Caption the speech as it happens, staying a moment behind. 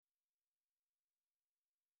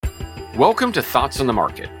Welcome to Thoughts on the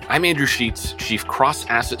Market. I'm Andrew Sheets, Chief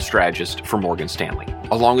Cross-Asset Strategist for Morgan Stanley.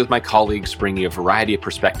 Along with my colleagues bringing a variety of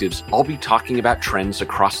perspectives, I'll be talking about trends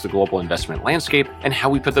across the global investment landscape and how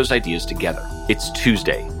we put those ideas together. It's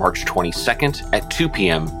Tuesday, March 22nd at 2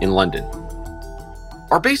 p.m. in London.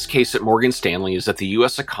 Our base case at Morgan Stanley is that the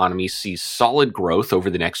U.S. economy sees solid growth over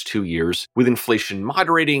the next 2 years, with inflation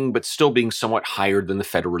moderating but still being somewhat higher than the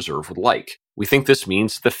Federal Reserve would like. We think this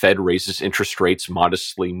means the Fed raises interest rates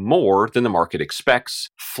modestly more than the market expects,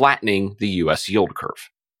 flattening the U.S. yield curve.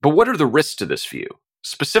 But what are the risks to this view?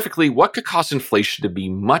 Specifically, what could cause inflation to be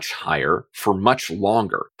much higher for much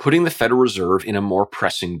longer, putting the Federal Reserve in a more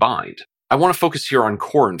pressing bind? I want to focus here on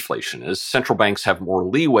core inflation, as central banks have more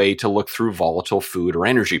leeway to look through volatile food or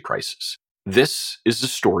energy prices. This is a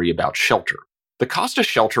story about shelter. The cost of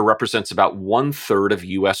shelter represents about 1/3 of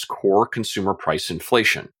U.S. core consumer price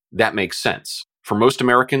inflation. That makes sense. For most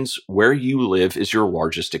Americans, where you live is your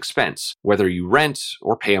largest expense, whether you rent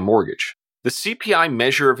or pay a mortgage. The CPI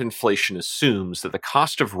measure of inflation assumes that the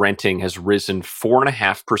cost of renting has risen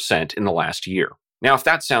 4.5% in the last year. Now, if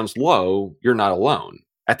that sounds low, you're not alone.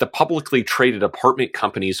 At the publicly traded apartment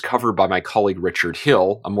companies covered by my colleague Richard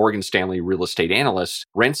Hill, a Morgan Stanley real estate analyst,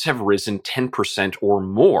 rents have risen 10% or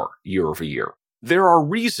more year over year. There are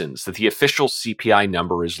reasons that the official CPI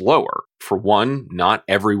number is lower. For one, not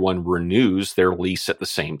everyone renews their lease at the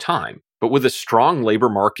same time. But with a strong labor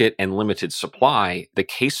market and limited supply, the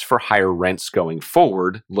case for higher rents going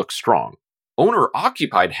forward looks strong.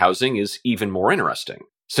 Owner-occupied housing is even more interesting.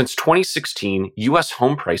 Since 2016, U.S.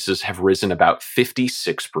 home prices have risen about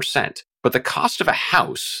 56%. But the cost of a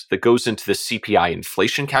house that goes into the CPI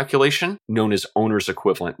inflation calculation, known as owner's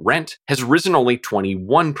equivalent rent, has risen only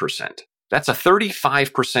 21%. That's a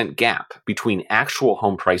 35% gap between actual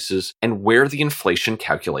home prices and where the inflation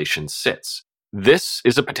calculation sits. This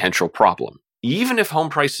is a potential problem. Even if home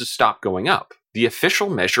prices stop going up, the official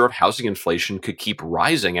measure of housing inflation could keep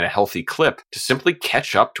rising at a healthy clip to simply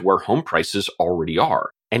catch up to where home prices already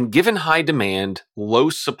are. And given high demand, low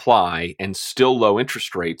supply, and still low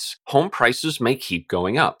interest rates, home prices may keep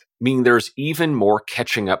going up, meaning there's even more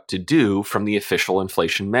catching up to do from the official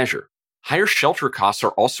inflation measure. Higher shelter costs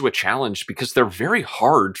are also a challenge because they're very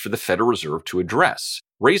hard for the Federal Reserve to address.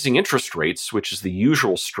 Raising interest rates, which is the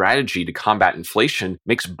usual strategy to combat inflation,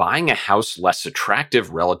 makes buying a house less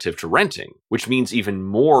attractive relative to renting, which means even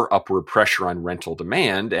more upward pressure on rental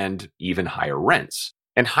demand and even higher rents.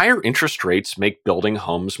 And higher interest rates make building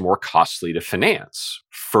homes more costly to finance,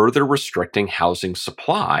 further restricting housing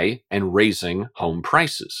supply and raising home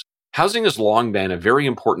prices. Housing has long been a very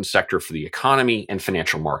important sector for the economy and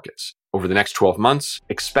financial markets. Over the next 12 months,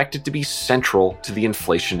 expect it to be central to the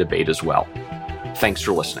inflation debate as well. Thanks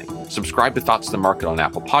for listening. Subscribe to Thoughts on the Market on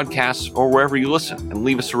Apple Podcasts or wherever you listen and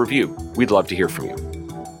leave us a review. We'd love to hear from you.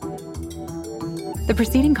 The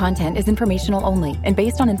preceding content is informational only and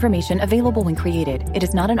based on information available when created. It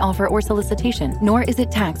is not an offer or solicitation, nor is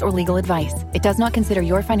it tax or legal advice. It does not consider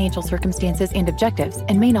your financial circumstances and objectives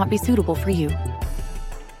and may not be suitable for you.